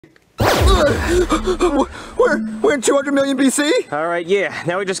We're in 200 million BC? Alright, yeah.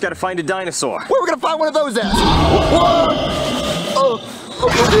 Now we just gotta find a dinosaur. Where are we gonna find one of those at?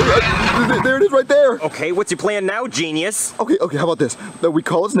 There it is right there. Okay, what's your plan now, genius? Okay, how about this? We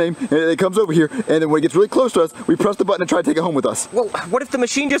call its name, and it comes over here, and then when it gets really close to us, we press the button and try to take it home with us. Well, what if the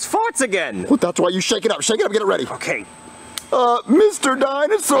machine just farts again? Well, that's why you shake it up, get it ready. Okay. Mr.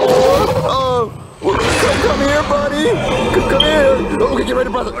 Dinosaur! Come here, buddy! Come here! Okay, get ready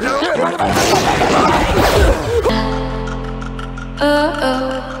to press it.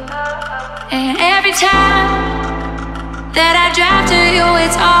 And every time that I drive to you,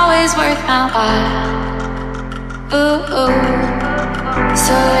 it's always worth my while.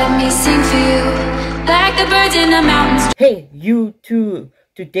 So let me sing for you, like the birds in the mountains. Hey, YouTube!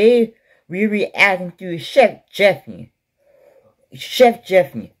 Today we're reacting to Chef Jeffy. Chef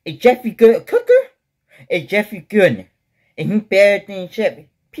Jeffy. Is Jeffy good cooker? Is Jeffy good? Is he better than Chef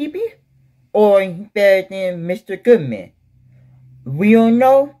Pee-Pee? Or is he better than Mr. Goodman? We don't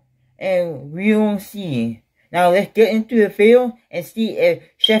know, and we don't see. Now let's get into the video and see if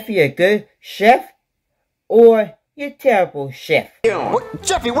Jeffy is a good chef or you're a terrible chef. What,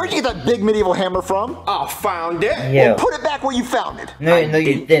 Jeffy, where'd you get that big medieval hammer from? I found it. Yeah. Well, put it back where you found it. No,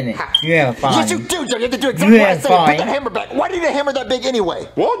 you didn't. You haven't found Yes, it. you do, Jeffy. You have to do exactly what I said. fine. Put that hammer back. Why do you need a hammer that big anyway?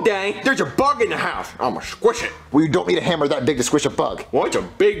 Well, dang, there's a bug in the house. I'ma squish it. Well, you don't need a hammer that big to squish a bug. Well, it's a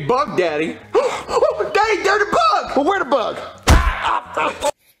big bug, Daddy. Oh, Daddy, there's a bug. Well, where'd the bug?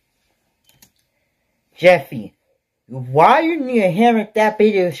 Jeffy, why you need a hammer that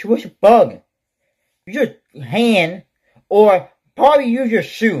big to squish a bug? Use your hand, or probably use your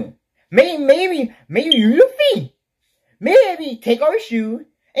shoe. Maybe use your feet. Maybe take off your shoe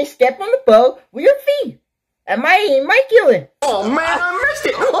and step on the bug with your feet. It might kill it. Oh man, I missed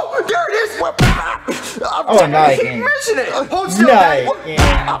it. Oh, there it is. Oh, no, I can't. Missing it. Hold still, No, Daddy.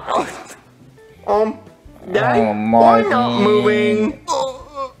 Daddy, Oh, why not Martin. moving?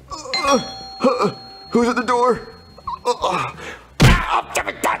 Who's at the door?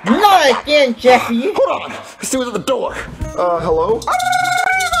 Not again, Jeffy. Hold on. See who's at the door. Hello?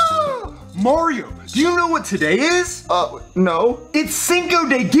 Mario, do you know what today is? No. It's Cinco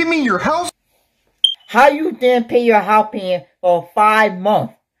Day. Give me your house. How you didn't pay your house payment for 5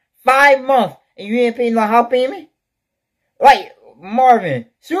 months? 5 months, and you didn't pay no house payment? Like, Marvin,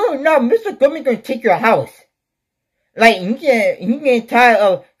 soon enough, Mr. Goodman gonna take your house. Like, he getting tired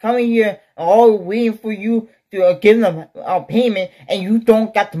of coming here and all waiting for you to give them a payment, and you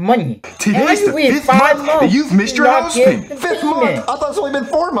don't got the money. Today's the 5th month that you've missed your house payment. 5th month? I thought it's only been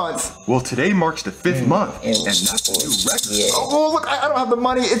 4 months. Well, today marks the 5th month, and that's a new record. Yeah. Oh, well, look, I don't have the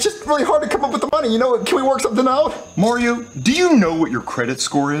money. It's just really hard to come up with the money. You know, can we work something out? Mario, do you know what your credit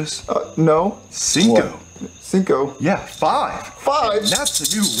score is? No. Cinco. Cinco. Yeah, 5. 5? And that's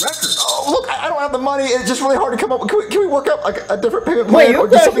a new record. Oh, look, I don't have the money. It's just really hard to come up with. Can we work out like a different payment plan? Wait, you or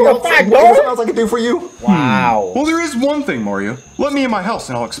just something else, $5? something else I can do for you? Wow. Well, there is one thing, Mario. Let me in my house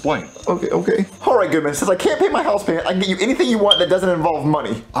and I'll explain. Okay. All right, Goodman. Since I can't pay my house payment, I can get you anything you want that doesn't involve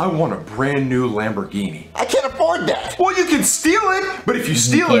money. I want a brand new Lamborghini. I can't afford that. Well, you can steal it, but if you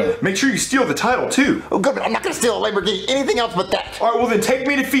steal it, make sure you steal the title too. Oh, Goodman, I'm not going to steal a Lamborghini. Anything else but that. All right, well then take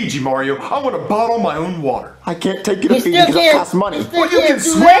me to Fiji, Mario. I want to bottle my own water. I can't take you to You Fiji still because it can't- costs money. Well, you can do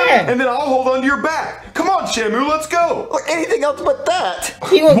swim, that. and then I'll hold onto your back. Come on, Shamu, let's go. Look, anything else but that.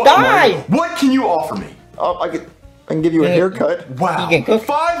 He will What, die. Mario? What can you offer me? I can give you a haircut. Wow, You can cook.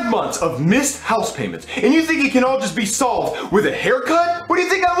 5 months of missed house payments, and you think it can all just be solved with a haircut? What do you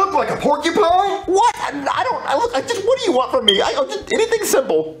think I look like, a porcupine? What? I just, what do you want from me? Just anything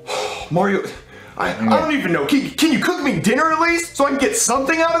simple. Mario, I don't even know. Can you cook me dinner at least, so I can get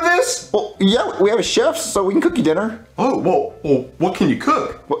something out of this? Well, yeah, we have a chef, so we can cook you dinner. Oh, well, what can you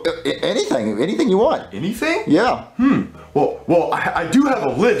cook? Well, anything you want. Anything? Yeah. Well, I do have a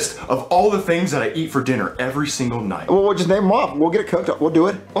list of all the things that I eat for dinner every single night. Well, we'll just name them off. We'll get it cooked up. We'll do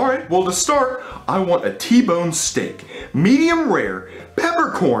it. All right, well, to start, I want a T-bone steak, medium rare,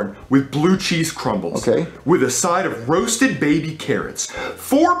 peppercorn with blue cheese crumbles. Okay. With a side of roasted baby carrots,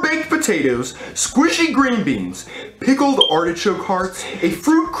 4 baked potatoes, squishy green beans, pickled artichoke hearts, a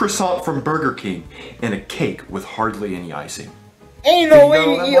fruit croissant from Burger King, and a cake with hardly any icing. Ain't no way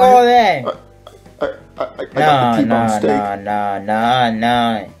you eat all that. I got the T-bone steak.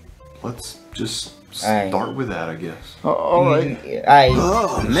 No. Let's just start with that, I guess. All right.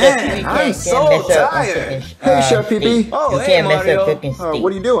 Oh man, I'm so tired. Hey, Chef Pee-Pee. Oh, You hey can't mess up Mario. cooking steak.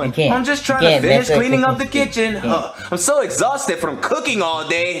 What are you doing? You can't. I'm just trying You to can't finish mess up cleaning up the cooking steak. kitchen. You can't. I'm so exhausted from cooking all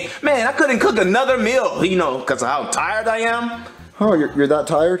day. Man, I couldn't cook another meal, you know, because of how tired I am. Oh, you're that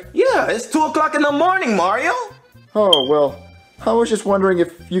tired? Yeah, it's 2 o'clock in the morning, Mario. Oh, well, I was just wondering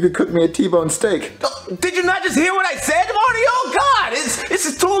if you could cook me a T-bone steak. Did you not just hear what I said, Mario? God,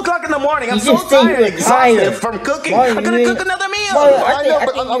 it's 2 o'clock in the morning. I'm You so just said you tired were and exhausted tired. from cooking. Mario, I gotta cook another meal. Mario, I know,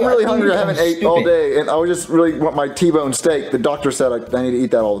 but I'm really hungry. I you're haven't ate all day, and I was just really want my T-bone steak. The doctor said I need to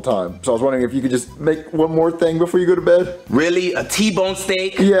eat that all the time. So I was wondering if you could just make one more thing before you go to bed. Really? A T-bone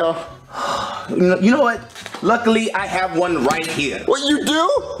steak? Yeah. You know what? Luckily, I have one right here. What, you do?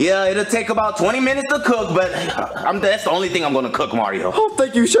 Yeah, it'll take about 20 minutes to cook, but that's the only thing I'm gonna cook, Mario. Oh,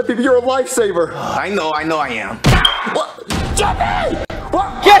 thank you, Chef Jeffy. You're a lifesaver. I know I am. What? Jeffy!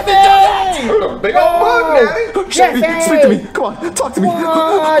 What? Jeffy! Big old bug, Daddy. Jeffy, speak to me. Come on, talk to me.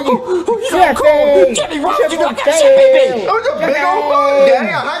 Jeffy! Jeffy, why would you not get Jeffy? That was a big old bug, Daddy. I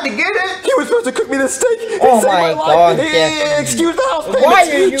had to get it. He was supposed to cook me this steak. He Oh saved my life. God, Jeffy. Excuse the house payments. Why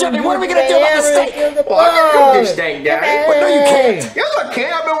are you Jeffy, what are we gonna do about the steak? Well, I can cook this steak, Daddy. But no, you can't. Yes, I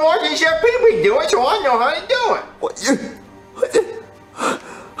can. I've been watching Chef Pee do it, so I know how to do it. What,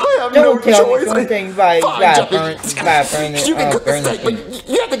 I have Don't no tell me choice. something about Fine, Jeffy. You can cook the steak, but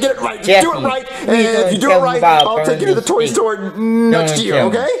you have to get it right. Jeffy, Do it right, and please if don't you do tell it me right, about I'll take you to the toy steak. store next Don't year, tell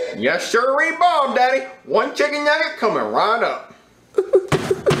me. okay? Yes, sir, Bob, Daddy. One chicken nugget coming right up.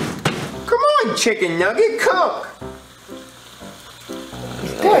 Come on, chicken nugget, cook.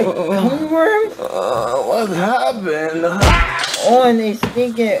 Good. Worms What happened? on a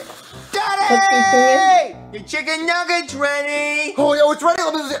stinking cookie pan. Daddy! Your chicken nugget's ready. Oh, it's ready.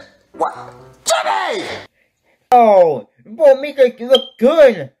 Let me see. What? Jimmy! Oh, boy, make it look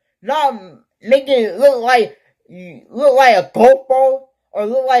good. Not make it look like a golf ball or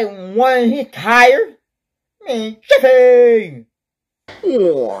look like one of his tires. Man, Jeffy!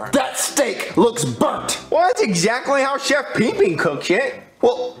 That steak looks burnt. Well, that's exactly how Chef Pee cooks it.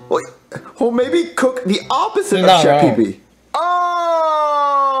 Well, maybe cook the opposite You're of not Chef wrong. Pee.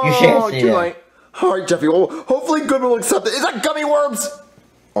 Oh! You should say too that. late. All right, Jeffy. Well, hopefully Good will accept it. Is that gummy worms?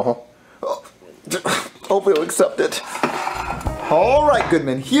 Uh-huh. Hopefully he'll accept it. All right,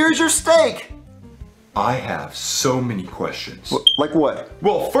 Goodman. Here's your steak. I have so many questions. Like what?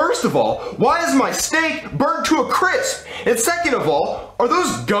 Well, first of all, why is my steak burnt to a crisp? And second of all, are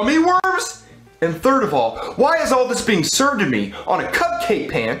those gummy worms? And third of all, why is all this being served to me on a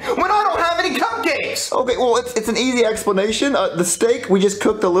cupcake pan when I don't have any cupcakes? Okay, well, it's an easy explanation. The steak we just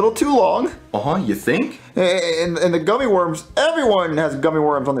cooked a little too long. Uh-huh, you think? And the gummy worms, everyone has gummy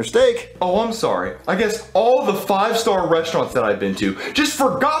worms on their steak. Oh, I'm sorry. I guess all the 5-star restaurants that I've been to just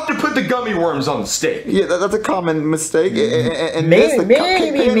forgot to put the gummy worms on the steak. Yeah, that's a common mistake. And Maybe, this, the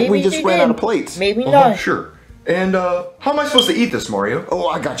cupcake pan, we just they ran did. out of plates. Maybe Uh-huh, not. sure. And, how am I supposed to eat this, Mario? Oh,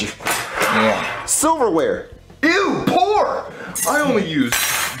 I got you. Yeah. Silverware. Ew, poor! I only use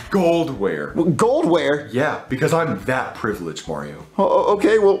goldware. Goldware? Yeah, because I'm that privileged, Mario. Oh,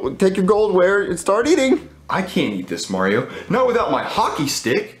 okay, well, take your goldware and start eating. I can't eat this, Mario. Not without my hockey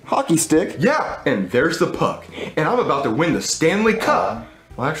stick. Hockey stick? Yeah, and there's the puck. And I'm about to win the Stanley Cup.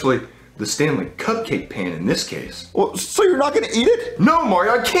 Well, actually, the Stanley Cupcake pan in this case. Well, so you're not going to eat it? No,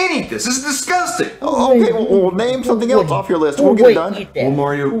 Mario, I can't eat this. This is disgusting. Oh, okay, well, name something else off your list. We'll get it done. Well,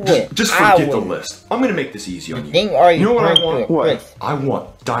 Mario, just forget the list. I'm going to make this easy on you. You know what I want? What? I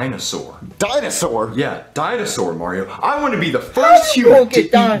want Dinosaur. Dinosaur? Yeah, Dinosaur, Mario. I want to be the first human to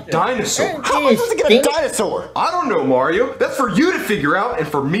eat Dinosaur. How am I supposed to get a dinosaur? I don't know, Mario. That's for you to figure out and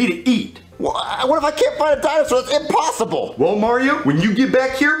for me to eat. Well, what if I can't find a dinosaur? That's impossible. Well, Mario, when you get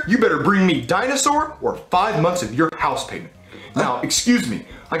back here, you better bring me Dinosaur or 5 months of your house payment. Now, excuse me,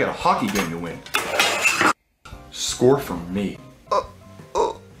 I got a hockey game to win. Score from me.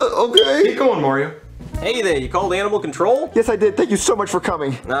 Okay. Keep going, Mario. Hey there, you called animal control? Yes, I did. Thank you so much for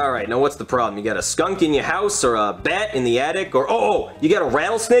coming. Alright, now what's the problem? You got a skunk in your house, or a bat in the attic, or oh, you got a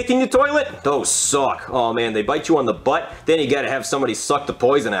rattlesnake in your toilet? Those suck. Oh man, they bite you on the butt, then you gotta have somebody suck the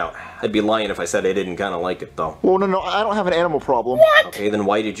poison out. I'd be lying if I said I didn't kinda like it though. Well, no, I don't have an animal problem. Okay, then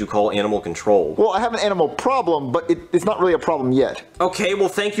why did you call animal control? Well, I have an animal problem, but it's not really a problem yet. Okay, well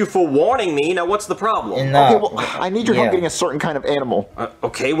thank you for warning me. Now what's the problem? Okay, well, I need your help getting a certain kind of animal.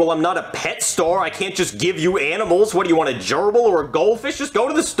 Okay, well I'm not a pet store. I can't just give you animals. What do you want, a gerbil or a goldfish? Just go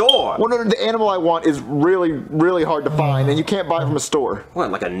to the store. Well, no, the animal I want is really, really hard to find, and you can't buy it from a store.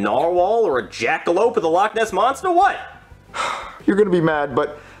 What, like a narwhal or a jackalope or the Loch Ness Monster? What? You're gonna be mad,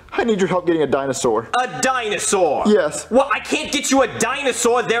 but I I need your help getting a dinosaur. A dinosaur? Yes. Well, I can't get you a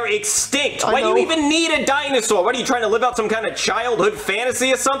dinosaur. They're extinct. Why do you even need a dinosaur? What, are you trying to live out some kind of childhood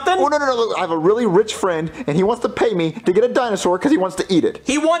fantasy or something? Oh, no. Look, I have a really rich friend, and he wants to pay me to get a dinosaur because he wants to eat it.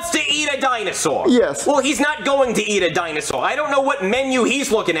 He wants to eat a dinosaur? Yes. Well, he's not going to eat a dinosaur. I don't know what menu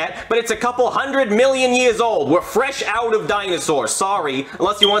he's looking at, but it's a couple 100 million years old. We're fresh out of dinosaurs. Sorry.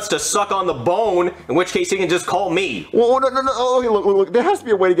 Unless he wants to suck on the bone, in which case he can just call me. Well, no. Okay, look. There has to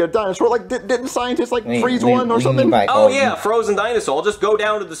be a way to get a dinosaur. Like, didn't scientists, like, freeze one or something? Oh, yeah, frozen dinosaur. I'll just go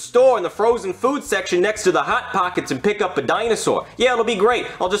down to the store in the frozen food section next to the Hot Pockets and pick up a dinosaur. Yeah, it'll be great.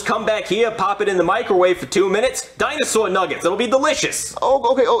 I'll just come back here, pop it in the microwave for 2 minutes. Dinosaur nuggets. It'll be delicious. Oh,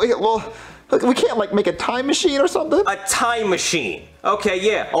 okay. Well, look, we can't, like, make a time machine or something? A time machine. Okay,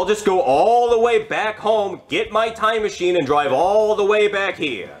 yeah. I'll just go all the way back home, get my time machine, and drive all the way back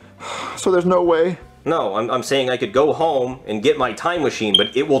here. So there's no way? No, I'm saying I could go home and get my time machine,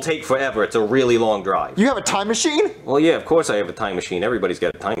 but it will take forever. It's a really long drive. You have a time machine? Well, yeah, of course I have a time machine. Everybody's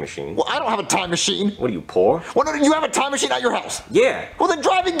got a time machine. Well, I don't have a time machine. What are you, poor? Well, no, you have a time machine at your house. Yeah. Well, then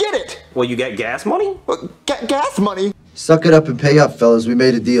drive and get it. Well, you got gas money? Gas money? Suck it up and pay up, fellas. We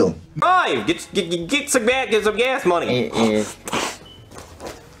made a deal. Drive! Get some gas money. It is.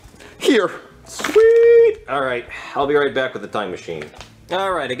 Here. Sweet! Alright, I'll be right back with the time machine.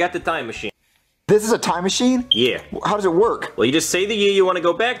 Alright, I got the time machine. This is a time machine? Yeah. How does it work? Well, you just say the year you want to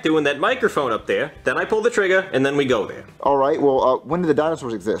go back to in that microphone up there, then I pull the trigger, and then we go there. Alright, well, when did the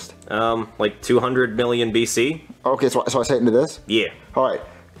dinosaurs exist? Like 200 million BC? Okay, so I say it into this? Yeah. Alright.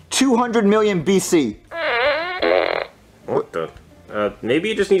 200 million BC. What the?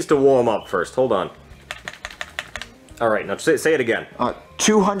 Maybe it just needs to warm up first. Hold on. Alright, now say it again.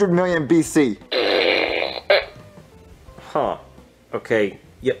 200 million BC. Huh. Okay.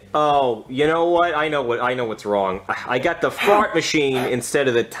 Yeah. Oh, you know what? I know what's wrong. I got the fart machine instead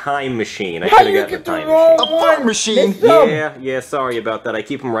of the time machine. I should have gotten the time machine. A fart machine? Yeah, sorry about that. I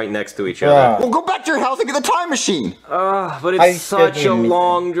keep them right next to each other. Well, go back to your house and get the time machine. But it's such a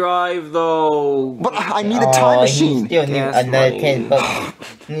long drive, though. But I need a time machine. Still need another 10 bucks.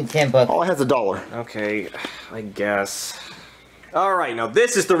 You need 10 bucks. Oh, it has $1. Okay, I guess. Alright, now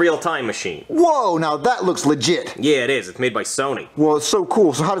this is the real time machine. Whoa, now that looks legit. Yeah, it is. It's made by Sony. Well, it's so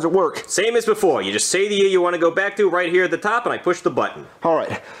cool. So how does it work? Same as before. You just say the year you want to go back to right here at the top, and I push the button.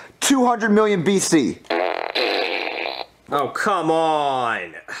 Alright, 200 million BC. Oh, come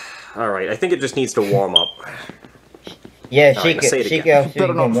on. Alright, I think it just needs to warm up. Yeah, shake it out so Better you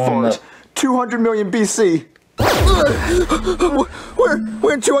can not warm fart. up. 200 million BC.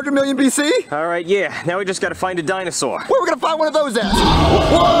 We're in 200 million BC? Alright, yeah. Now we just gotta find a dinosaur. Where are we gonna find one of those at?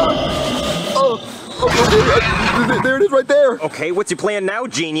 There it is right there. Okay, what's your plan now,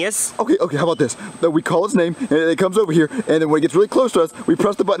 genius? Okay, how about this? We call its name, and it comes over here, and then when it gets really close to us, we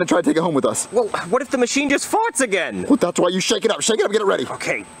press the button and try to take it home with us. Well, what if the machine just farts again? Well, that's why you shake it up, get it ready.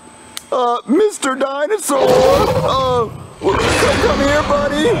 Okay. Mr. Dinosaur! Come here,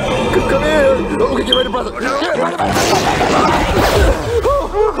 buddy! Come here! Okay, get ready to press it.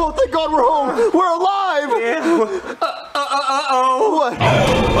 Oh, thank God we're home! We're alive! Yeah. What?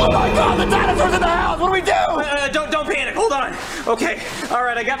 Oh my God, the dinosaur's in the house! What do we do? Don't panic, hold on. Okay,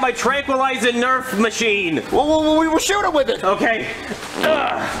 alright, I got my tranquilizer Nerf machine. Well, we will shoot it with it! Okay.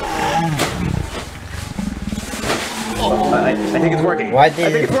 I think it's working. Why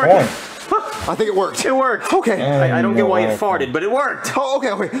did it work? I think it worked. It worked. Okay. I don't get why it farted, but it worked. Oh,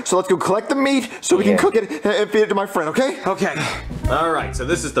 okay. So let's go collect the meat so we can cook it and feed it to my friend, okay? Okay. Alright, so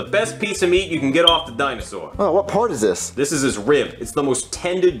this is the best piece of meat you can get off the dinosaur. Oh, what part is this? This is his rib. It's the most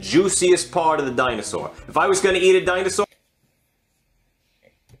tender, juiciest part of the dinosaur. If I was gonna eat a dinosaur...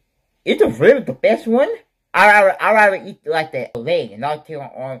 Is the rib the best one? I'd rather eat like the leg and not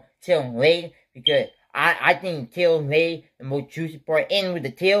tail and leg, because I think tail and leg the most juicy part, and with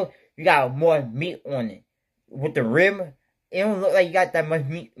the tail you got more meat on it. With the rib, it don't look like you got that much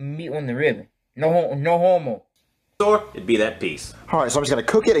meat on the rib. No homo. It'd be that piece. Alright, so I'm just gonna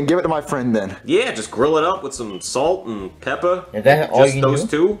cook it and give it to my friend then. Yeah, just grill it up with some salt and pepper. Is that all just you those do?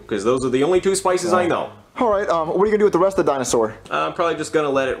 two, because those are the only two spices I know. Alright, what are you gonna do with the rest of the dinosaur? I'm probably just gonna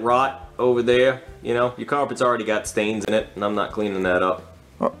let it rot over there. You know, your carpet's already got stains in it, and I'm not cleaning that up.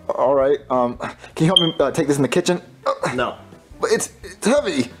 Alright, can you help me take this in the kitchen? No. But it's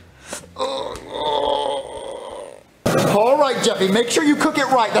heavy. Alright, Jeffy, make sure you cook it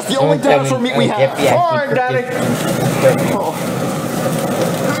right. That's the only dinosaur meat we have. Fine, Daddy.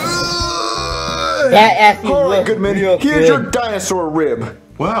 That actually Alright, looks Goodman, real here's good. your dinosaur rib.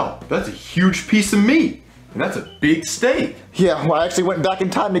 Wow, that's a huge piece of meat. And that's a big steak. Yeah, well, I actually went back in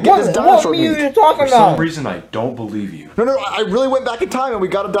time to get this dinosaur What meat. meat are you talking For some about? reason, I don't believe you. No, I really went back in time and we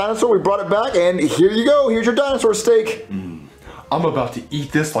got a dinosaur, we brought it back, and here you go, here's your dinosaur steak. I'm about to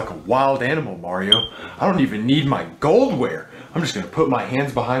eat this like a wild animal, Mario. I don't even need my goldware. I'm just gonna put my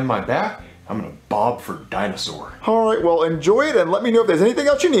hands behind my back. I'm gonna bob for Dinosaur. All right, well, enjoy it and let me know if there's anything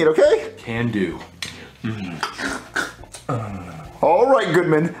else you need, okay? Can do. All right,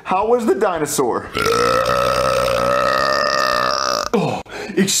 Goodman, how was the dinosaur? Oh,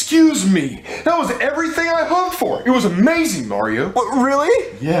 excuse me. That was everything I hoped for. It was amazing, Mario. What,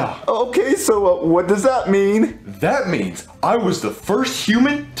 really? Yeah. Okay, so what does that mean? That means I was the first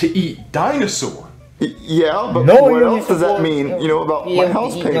human to eat Dinosaur. Yeah, but No, what you're else does that supposed mean, to you know, about be my able to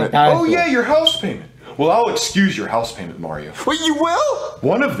house eat no payment? dinosaur. Oh yeah, your house payment. Well, I'll excuse your house payment, Mario. Wait, you will?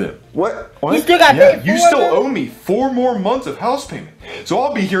 One of them. What? You still got Yeah, paid you for still it? owe me 4 more months of house payment. So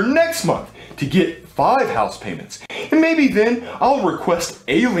I'll be here next month to get 5 house payments. And maybe then I'll request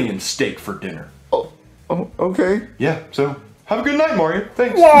alien steak for dinner. Oh, okay. Yeah, so have a good night, Mario.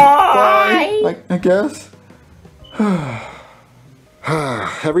 Thanks. Why? I guess.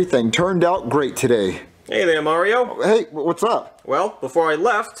 Everything turned out great today. Hey there, Mario. Hey, what's up? Well, before I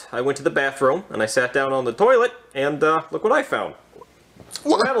left, I went to the bathroom and I sat down on the toilet and look what I found. A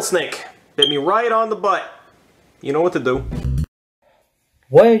rattlesnake. Bit me right on the butt. You know what to do.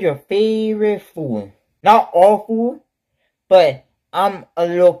 What is your favorite food? Not all food, but I'm a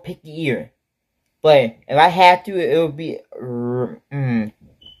little picky eater. But if I had to, it would be, it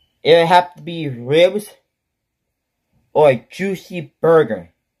would have to be ribs or a juicy burger.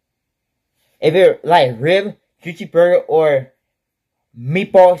 If it like rib, juicy burger, or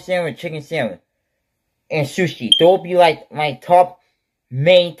meatball sandwich, chicken sandwich, and sushi, those would be like my top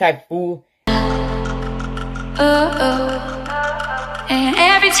main type food. And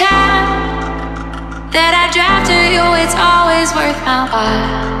every time that I drive to you, it's always worth my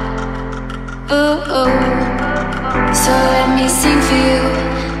while. So let me sing for you,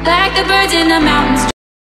 like the birds in the mountains